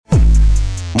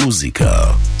מוזיקה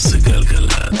זה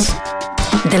גלגלת.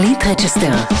 דלית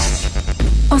רצ'שטר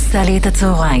עושה לי את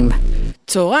הצהריים.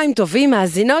 צהריים טובים,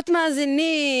 מאזינות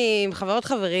מאזינים, חברות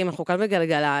חברים, אנחנו כאן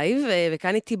בגלגלייב,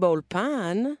 וכאן איתי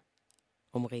באולפן,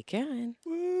 עמרי קרן.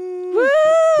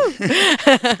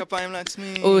 כפיים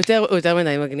לעצמי. הוא יותר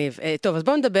מדי מגניב. טוב, אז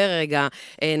בואו נדבר רגע,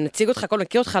 נציג אותך, כל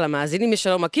מכיר אותך למאזינים, יש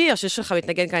שלא מכיר, שיש לך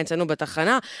מתנגן כאן אצלנו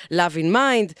בתחנה, Love in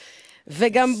Mind,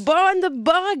 וגם בואו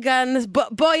נדבר רגע,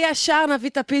 בואו ישר נביא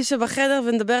את הפיל שבחדר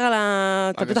ונדבר על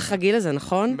התרבות החגיל הזה,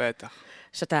 נכון? בטח.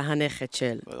 שאתה הנכד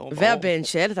של, והבן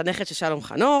של, אתה הנכד של שלום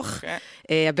חנוך,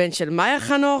 הבן של מאיה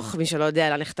חנוך, מי שלא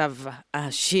יודע, נכתב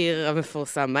השיר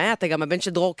המפורסם מאיה, אתה גם הבן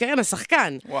של דרור קרן,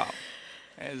 השחקן. וואו,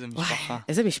 איזה משפחה.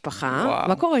 איזה משפחה?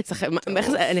 מה קורה אצלכם?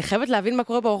 אני חייבת להבין מה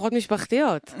קורה בארוחות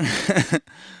משפחתיות.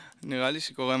 נראה לי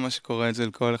שקורה מה שקורה אצל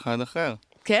כל אחד אחר.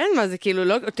 כן, מה זה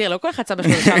כאילו, תראה, לא כל אחד סבא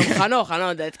שלו שלום חנוך, אני לא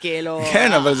יודעת, כאילו...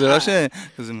 כן, אבל זה לא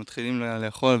שזה מתחילים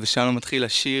לאכול, ושלום מתחיל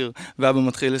לשיר, ואבא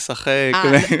מתחיל לשחק.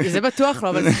 זה בטוח לא,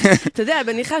 אבל אתה יודע,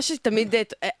 בניחה שתמיד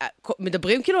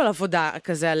מדברים כאילו על עבודה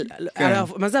כזה,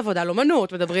 מה זה עבודה? על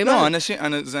אומנות, מדברים על... לא,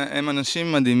 הם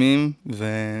אנשים מדהימים,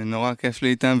 ונורא כיף לי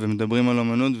איתם, ומדברים על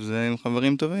אומנות, וזה עם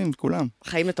חברים טובים, כולם.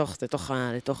 חיים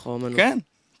לתוך האומנות. כן,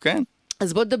 כן.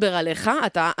 אז בוא תדבר עליך,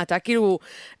 אתה כאילו...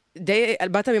 די,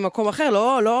 באת ממקום אחר,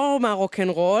 לא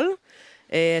מהרוק'נ'רול,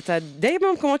 אתה די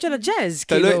במקומות של הג'אז,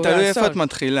 תלוי איפה את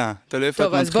מתחילה,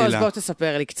 טוב, אז בוא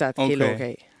תספר לי קצת, כאילו,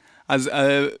 אוקיי. אז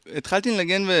התחלתי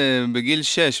לנגן בגיל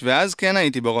 6, ואז כן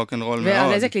הייתי ברוק'נ'רול מאוד.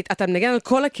 ועל איזה קליט? אתה מנגן על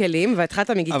כל הכלים,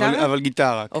 והתחלת מגיטרה? אבל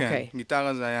גיטרה, כן.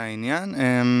 גיטרה זה היה העניין.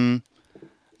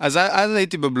 אז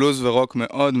הייתי בבלוז ורוק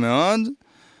מאוד מאוד,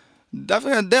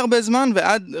 דווקא די הרבה זמן,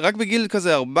 ועד רק בגיל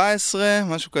כזה 14,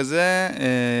 משהו כזה,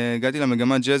 הגעתי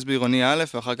למגמת ג'אז בעירוני א',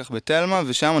 ואחר כך בתלמה,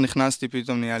 ושם נכנסתי,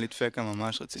 פתאום נהיה לי דפקה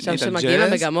ממש רצינית על ג'אז. שם שמגיעים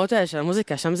למגמות האלה של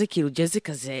המוזיקה, שם זה כאילו ג'אז זה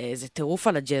כזה, זה טירוף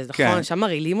על הג'אז, נכון? שם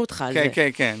מרעילים אותך על זה. כן, כן,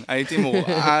 כן, הייתי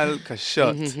מורעל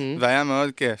קשות, והיה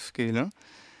מאוד כיף, כאילו.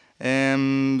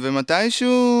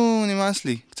 ומתישהו נמאס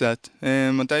לי קצת.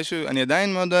 מתישהו, אני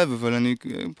עדיין מאוד אוהב, אבל אני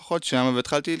פחות שם,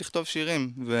 והתחלתי לכתוב שירים,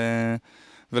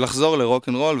 ולחזור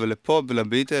לרוק'נ'רול ולפופ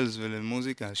ולביטלס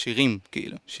ולמוזיקה, שירים,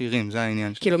 כאילו, שירים, זה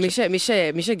העניין. כאילו,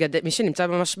 מי שנמצא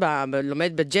ממש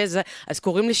לומד בג'אז, אז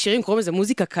קוראים לשירים, קוראים לזה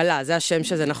מוזיקה קלה, זה השם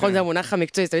שזה, נכון? זה המונח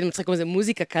המקצועי, תמיד מצחיק קוראים לזה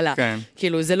מוזיקה קלה.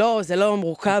 כאילו, זה לא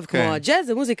מורכב כמו הג'אז,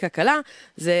 זה מוזיקה קלה,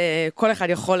 זה כל אחד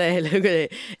יכול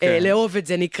לאהוב את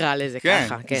זה, נקרא לזה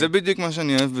ככה. כן, זה בדיוק מה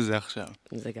שאני אוהב בזה עכשיו.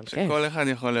 זה גם כן. שכל אחד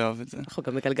יכול לאהוב את זה. אנחנו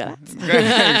גם בגלגלת.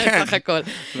 כן, סך הכל.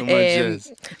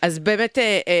 אז באמת,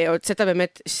 הוצאת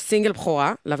באמת סינגל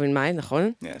בחורה, Love in Mind,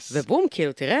 נכון? ובום,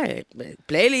 כאילו, תראה,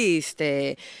 פלייליסט,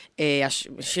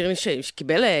 שירים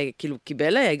שקיבל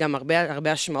גם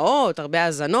הרבה השמעות, הרבה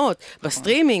האזנות,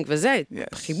 בסטרימינג וזה,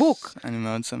 חיבוק. אני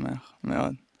מאוד שמח,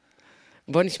 מאוד.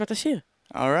 בוא נשמע את השיר.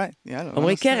 אורייט, יאללה.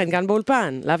 עמרי קרן, גם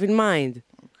באולפן, Love in Mind.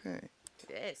 אוקיי.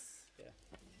 Yes.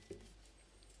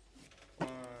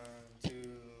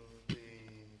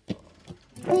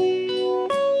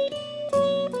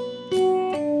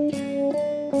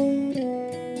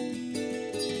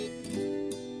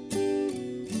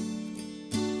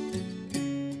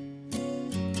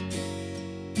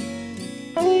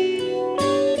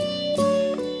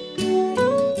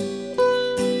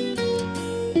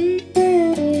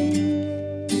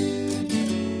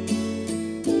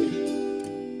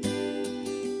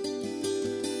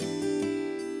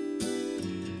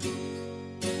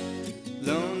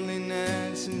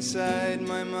 Inside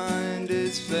my mind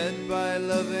is fed by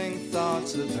loving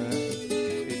thoughts of her.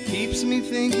 It keeps me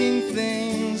thinking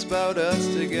things about us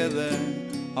together,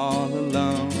 all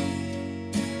alone.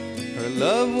 Her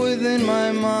love within my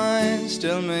mind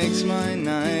still makes my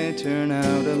night turn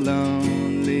out a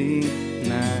lonely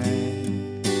night.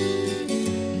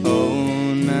 Oh,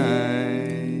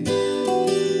 night.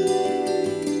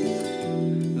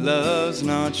 Love's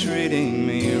not treating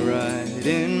me right.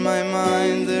 In my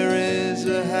mind there is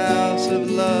a house of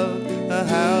love, a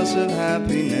house of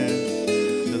happiness.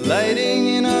 The lighting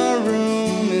in our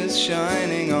room is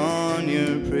shining on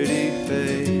your pretty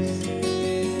face.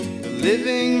 The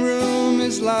living room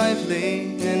is lively.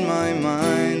 In my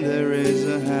mind there is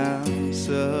a house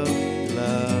of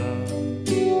love.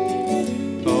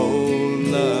 Oh,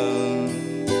 love.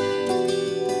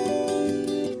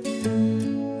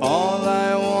 All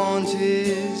I want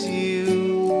is you.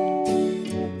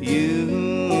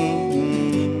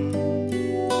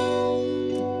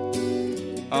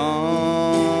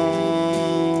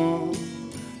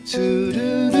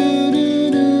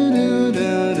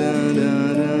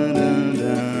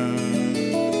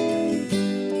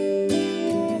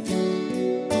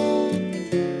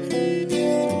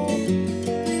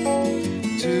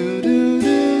 To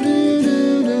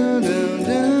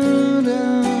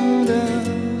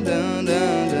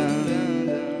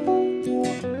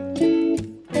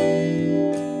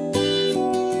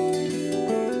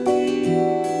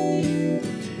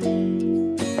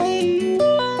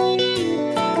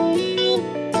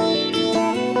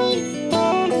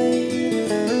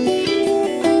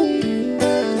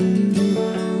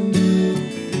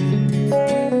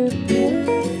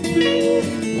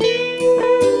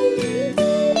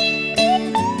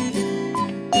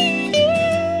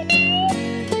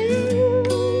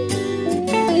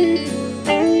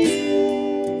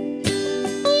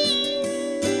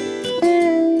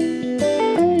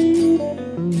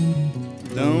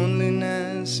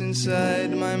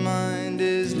inside my mind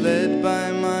is led by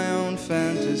my own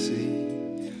fantasy.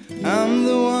 I'm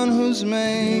the one who's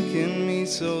making me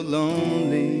so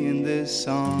lonely in this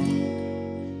song.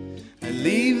 I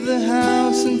leave the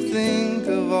house and think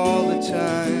of all the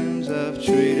times I've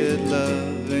treated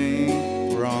loving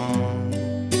wrong.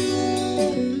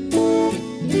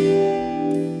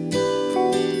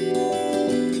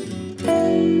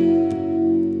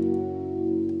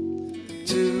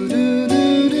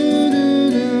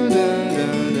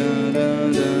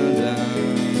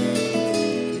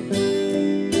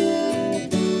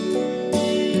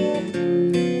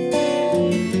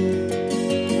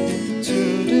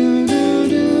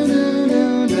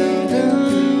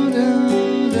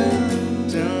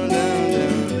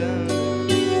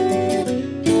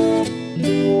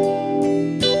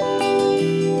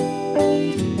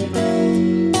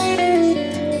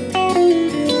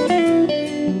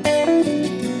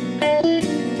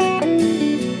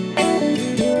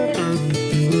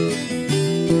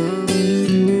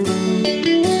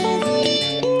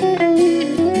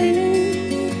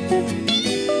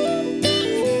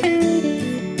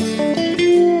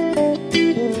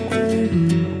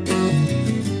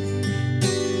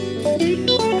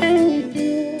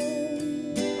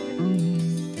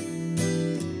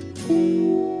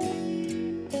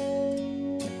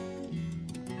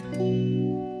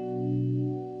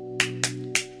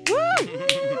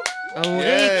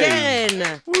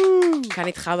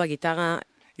 איתך בגיטרה.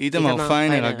 איתמר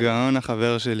פיינר, הגאון,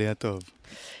 החבר שלי הטוב.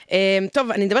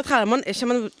 טוב, אני מדברת לך על המון, יש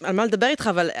על מה לדבר איתך,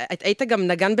 אבל היית גם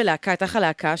נגן בלהקה, הייתה לך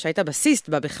להקה שהיית בסיסט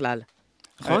בה בכלל,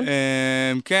 נכון?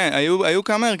 כן, היו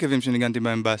כמה הרכבים שניגנתי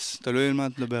בהם בס, תלוי על מה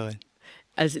את מדברת.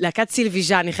 אז להקת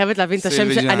סילביז'אן, אני חייבת להבין את השם,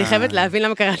 אני חייבת להבין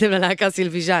למה קראתם ללהקה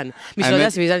סילביז'אן. מי שלא יודע,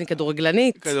 סילביז'אן היא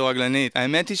כדורגלנית. כדורגלנית.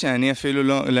 האמת היא שאני אפילו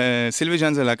לא,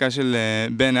 סילביז'אן זה להקה של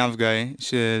בן אבגאי,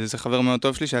 שזה חבר מאוד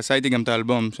טוב שלי, שעשה איתי גם את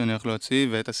האלבום שאני הולך להוציא,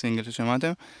 ואת הסינגל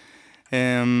ששמעתם.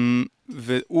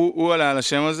 והוא עלה על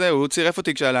השם הזה, הוא צירף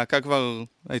אותי כשהלהקה כבר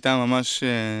הייתה ממש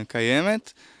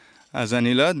קיימת, אז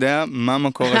אני לא יודע מה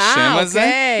מקור השם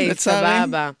הזה, לצערי. אוקיי,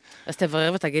 סבבה. אז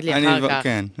תברר ותגיד לי אחר כך.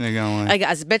 כן, לגמרי.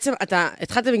 רגע, אז בעצם אתה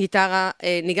התחלת מגיטרה,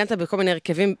 ניגנת בכל מיני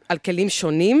הרכבים על כלים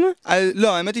שונים?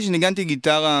 לא, האמת היא שניגנתי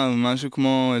גיטרה משהו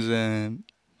כמו איזה,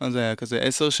 מה זה היה כזה,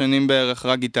 10 שנים בערך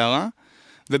רק גיטרה,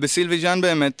 ובסילביז'אן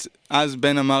באמת, אז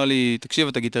בן אמר לי, תקשיב,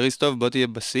 אתה גיטריסט טוב, בוא תהיה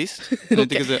בסיסט.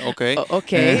 הייתי כזה, אוקיי.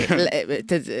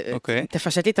 אוקיי,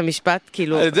 תפשט לי את המשפט,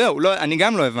 כאילו... זהו, אני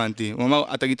גם לא הבנתי. הוא אמר,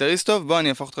 אתה גיטריסט טוב, בוא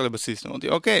אני אפוך אותך לבסיסט. אמרתי,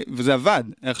 אוקיי, וזה עבד,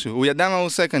 איכשהו. הוא ידע מה הוא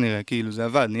עושה כנראה, כאילו, זה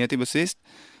עבד. נהייתי בסיסט,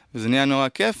 וזה נהיה נורא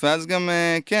כיף, ואז גם,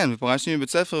 כן, ופרשתי מבית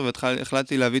ספר,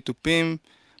 והחלטתי להביא טופים,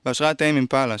 בהשראת טיים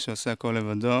אימפלה, שעושה הכל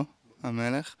לבדו,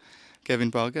 המלך.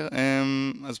 קווין פארקר,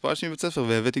 אז פרשתי מבית ספר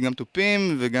והבאתי גם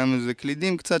טופים וגם איזה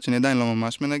קלידים קצת שאני עדיין לא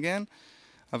ממש מנגן,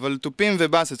 אבל טופים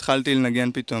ובאס התחלתי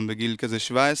לנגן פתאום בגיל כזה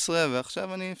 17, ועכשיו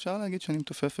אפשר להגיד שאני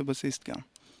מתופף ובסיסט גם.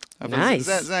 אבל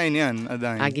זה העניין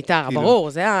עדיין. הגיטרה, ברור,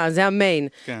 זה המיין.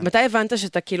 מתי הבנת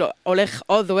שאתה כאילו הולך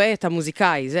all the way, אתה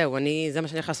מוזיקאי, זהו, זה מה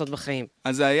שאני הולך לעשות בחיים.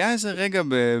 אז זה היה איזה רגע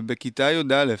בכיתה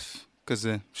י"א,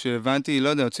 כזה, שהבנתי, לא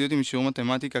יודע, הוציאו אותי משיעור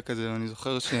מתמטיקה כזה, ואני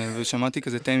זוכר ושמעתי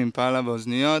כזה טיים אימפלה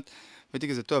באוזניות, והייתי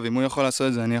כזה, טוב, אם הוא יכול לעשות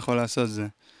את זה, אני יכול לעשות את זה.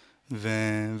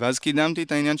 ואז קידמתי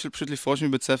את העניין של פשוט לפרוש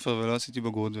מבית ספר, ולא עשיתי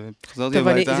בגרות, וחזרתי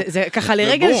הביתה. זה ככה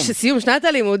לרגע שסיום שנת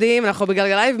הלימודים, אנחנו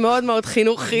בגלגלייב מאוד מאוד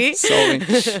חינוכי.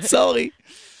 סורי.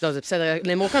 לא, זה בסדר,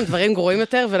 נאמרו כאן דברים גרועים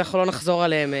יותר, ואנחנו לא נחזור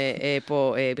עליהם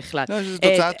פה בכלל. לא, שזו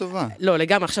תוצאה טובה. לא,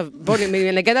 לגמרי, עכשיו, בוא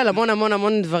נגד על המון המון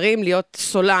המון דברים, להיות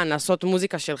סולן, לעשות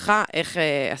מוזיקה שלך, איך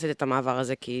עשית את המעבר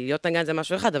הזה? כי להיות נגן זה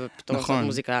משהו אחד, אבל פתאום לעשות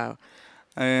מוזיקה...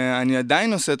 אני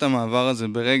עדיין עושה את המעבר הזה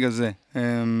ברגע זה.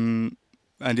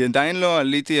 אני עדיין לא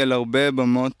עליתי על הרבה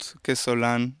במות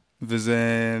כסולן,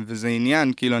 וזה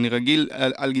עניין, כאילו אני רגיל,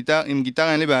 עם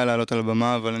גיטרה אין לי בעיה לעלות על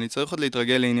הבמה, אבל אני צריך עוד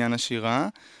להתרגל לעניין השירה,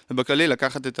 ובכללי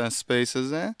לקחת את הספייס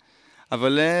הזה,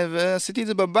 אבל ועשיתי את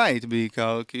זה בבית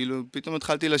בעיקר, כאילו פתאום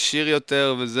התחלתי לשיר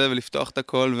יותר וזה, ולפתוח את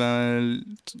הכל,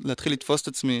 ולהתחיל לתפוס את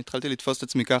עצמי, התחלתי לתפוס את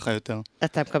עצמי ככה יותר.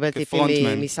 אתה מקבל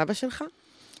טיפים מסבא שלך?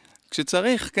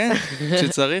 כשצריך, כן.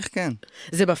 כשצריך, כן.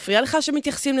 זה מפריע לך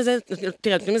שמתייחסים לזה?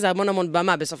 תראה, נותנים לזה המון המון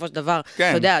במה בסופו של דבר. כן.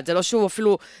 אתה יודע, זה לא שהוא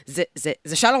אפילו...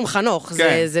 זה שלום חנוך.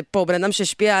 כן. זה פה בן אדם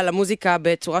שהשפיע על המוזיקה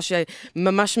בצורה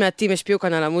שממש מעטים השפיעו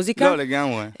כאן על המוזיקה. לא,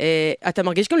 לגמרי. אתה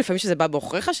מרגיש גם לפעמים שזה בא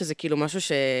בעוכריך? שזה כאילו משהו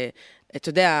ש... אתה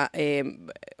יודע,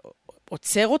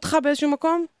 עוצר אותך באיזשהו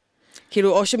מקום?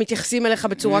 כאילו, או שמתייחסים אליך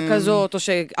בצורה כזאת, או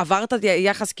שעברת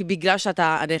יחס כי בגלל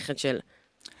שאתה הנכד של...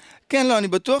 כן, לא, אני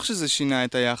בטוח שזה שינה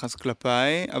את היחס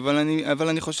כלפיי, אבל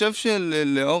אני חושב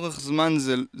שלאורך זמן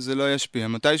זה לא ישפיע.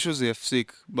 מתישהו זה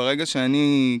יפסיק. ברגע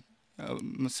שאני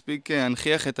מספיק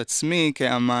אנכיח את עצמי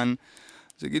כאמן,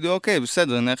 אז יגידו, אוקיי,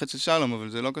 בסדר, נכד של שלום, אבל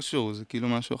זה לא קשור, זה כאילו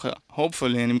משהו אחר.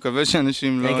 hopefully, אני מקווה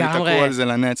שאנשים לא יתעקו על זה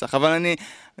לנצח, אבל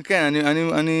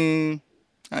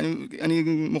אני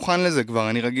מוכן לזה כבר,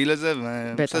 אני רגיל לזה,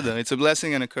 ובסדר, it's a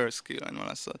blessing and a curse, כאילו, אין מה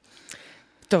לעשות.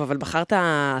 טוב, אבל בחרת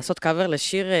לעשות קאבר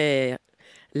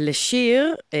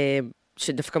לשיר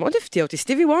שדווקא מאוד הפתיע אותי,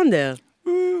 סטיבי וונדר.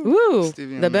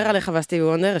 דבר עליך והסטיבי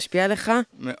וונדר, השפיע עליך?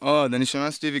 מאוד, אני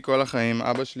שומע סטיבי כל החיים,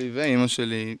 אבא שלי ואמא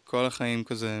שלי, כל החיים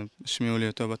כזה השמיעו לי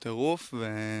אותו בטירוף,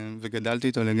 וגדלתי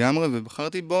איתו לגמרי,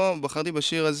 ובחרתי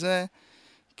בשיר הזה,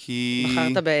 כי...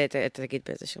 בחרת תגיד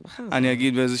באיזה שיר בחרת? אני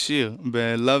אגיד באיזה שיר,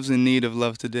 ב-Love's in Need of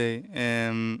Love Today.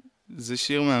 זה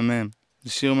שיר מהמם.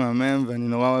 זה שיר מהמם, ואני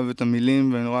נורא אוהב את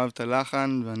המילים, ואני נורא אוהב את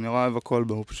הלחן, ואני נורא אוהב הכל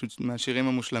בו. הוא פשוט מהשירים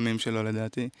המושלמים שלו,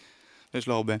 לדעתי. יש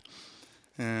לו הרבה.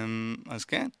 אז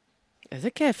כן. איזה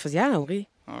כיף, אז יאללה, עמרי.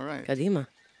 קדימה.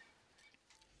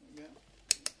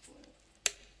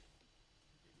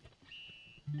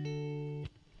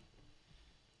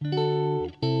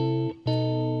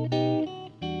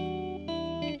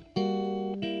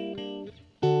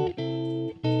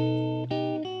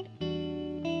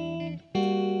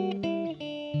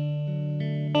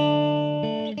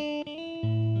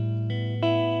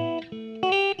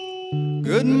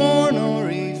 Good morning or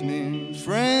evening,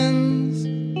 friends.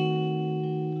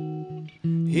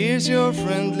 Here's your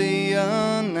friendly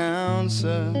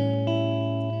announcer.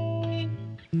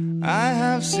 I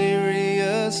have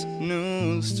serious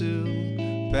news to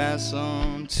pass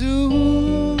on to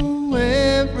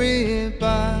everybody.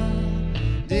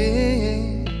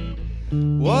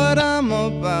 What I'm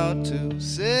about to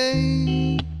say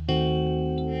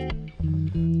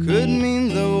could mean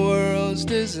the world's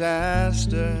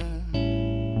disaster.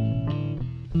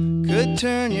 Could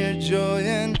turn your joy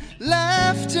and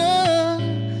laughter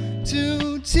to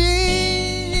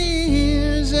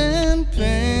tears and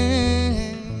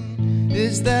pain.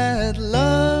 Is that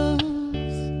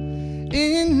love's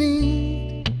in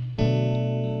need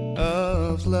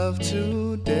of love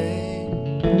today?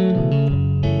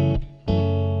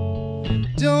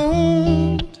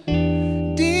 Don't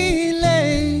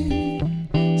delay,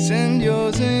 send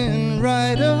yours in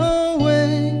right away.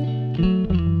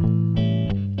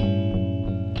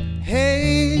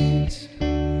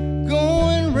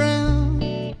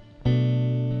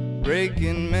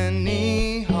 Breaking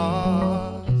many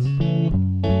hearts.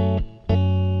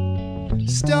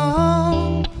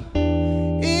 Stop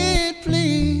it,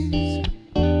 please,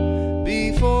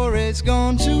 before it's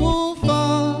gone too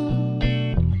far.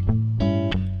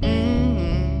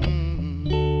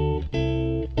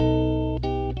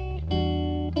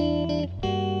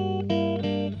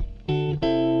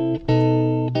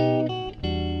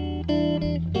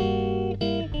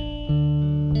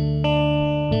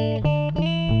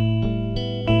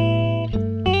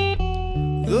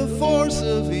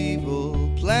 Of evil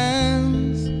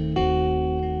plans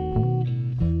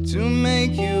to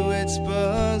make you its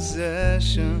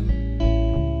possession,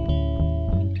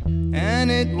 and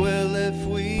it will if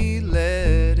we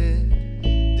let it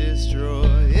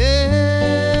destroy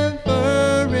everybody.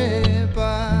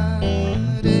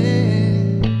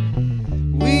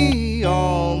 We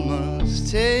all must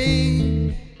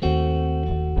take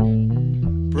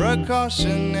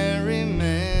precautionary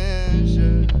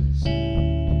measures.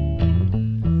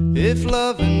 If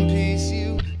love and peace you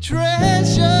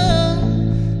treasure,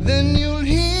 then you'll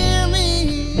hear me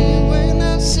when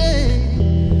I say,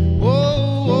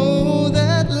 oh, oh,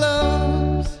 that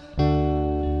love's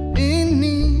in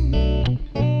need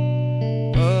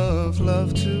of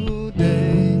love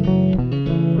today.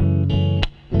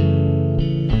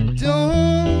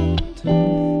 Don't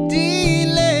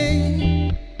delay,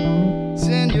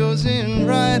 send yours in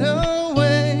right away.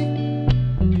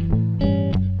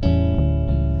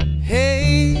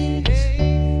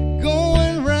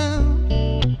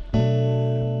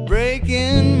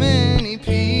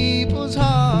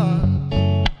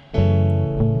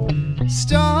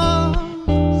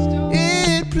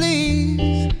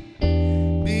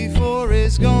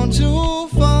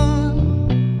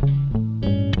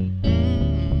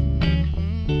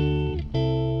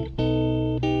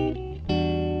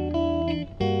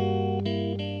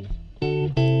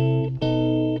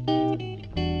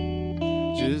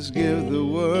 Just give the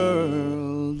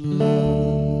world love.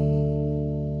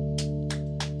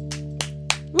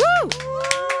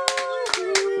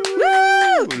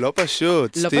 לא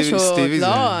פשוט, סטיבי זה.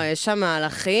 לא, יש שם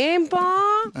מהלכים פה.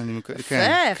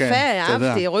 יפה,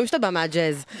 אהבתי, רואים שאתה בא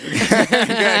מהג'אז.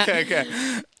 כן,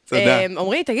 תודה.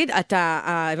 עמרי, תגיד,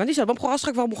 הבנתי שאלבום בכורה שלך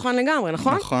כבר מוכן לגמרי,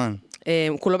 נכון? נכון.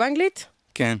 כולו באנגלית?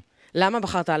 כן. למה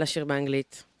בחרת על השיר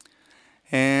באנגלית?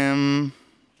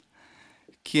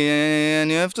 כי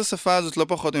אני אוהב את השפה הזאת לא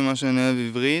פחות ממה שאני אוהב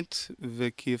עברית,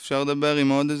 וכי אפשר לדבר עם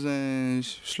עוד איזה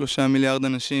 3 מיליארד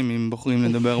אנשים, אם בוחרים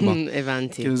לדבר בה.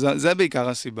 הבנתי. כאילו זה בעיקר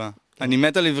הסיבה. אני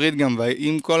מת על עברית גם,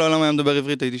 ואם כל העולם היה מדבר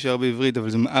עברית, הייתי שר בעברית, אבל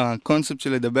הקונספט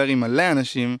של לדבר עם מלא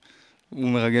אנשים, הוא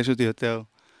מרגש אותי יותר.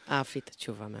 אהבתי את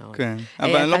התשובה מאוד. כן,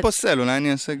 אבל אני לא פוסל, אולי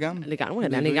אני אעשה גם. לגמרי,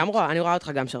 אני רואה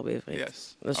אותך גם שר בעברית.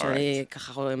 לא שאני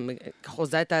ככה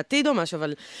חוזה את העתיד או משהו,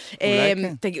 אבל... אולי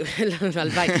כן.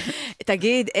 הלוואי.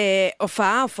 תגיד,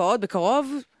 הופעות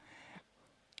בקרוב?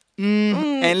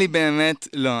 אין לי באמת,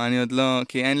 לא, אני עוד לא,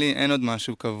 כי אין עוד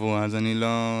משהו קבוע, אז אני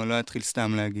לא אתחיל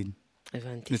סתם להגיד.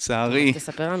 הבנתי. לצערי.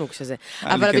 תספר לנו כשזה.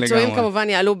 אבל הביצועים כמובן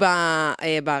יעלו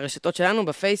ברשתות שלנו,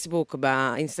 בפייסבוק,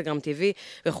 באינסטגרם TV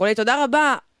וכולי. תודה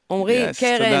רבה, עמרי,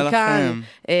 קרן, כאן.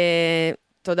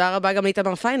 תודה רבה גם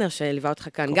לאיתמר פיינר שליווה אותך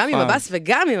כאן, גם עם הבאס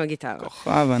וגם עם הגיטרה.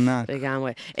 כוכב ענק.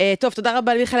 לגמרי. טוב, תודה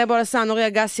רבה למיכאל בולסן, נורי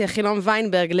אגסי, חילום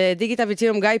ויינברג, לדיגיטל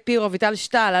וציום גיא פירו, ויטל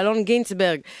שטל, אלון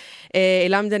גינצברג,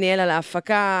 אילם דניאל על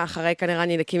ההפקה, אחרי כנראה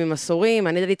נדלקים עם מסורים,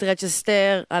 אני דלית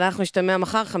רצ'שטר, אנחנו נשתמע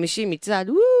מחר 50 מצד,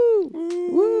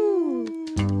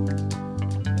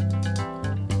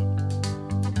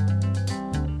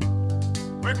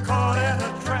 We're caught in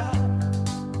a trap.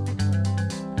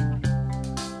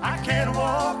 I can't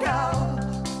walk out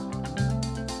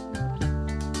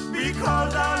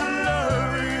because I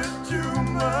love you too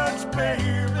much,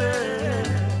 baby.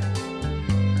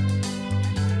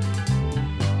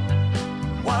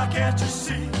 Why can't you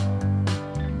see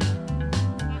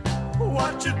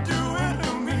what you're doing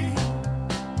to me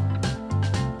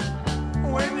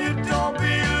when you don't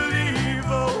believe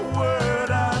a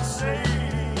word I say?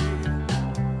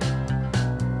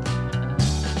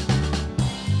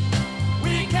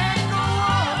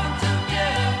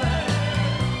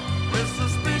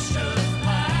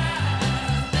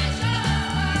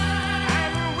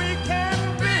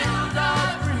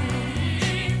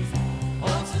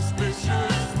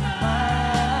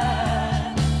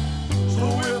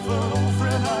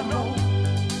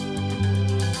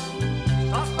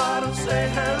 Say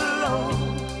hello.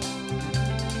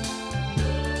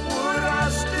 Would I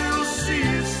still see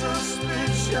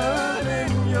suspicion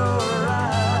in your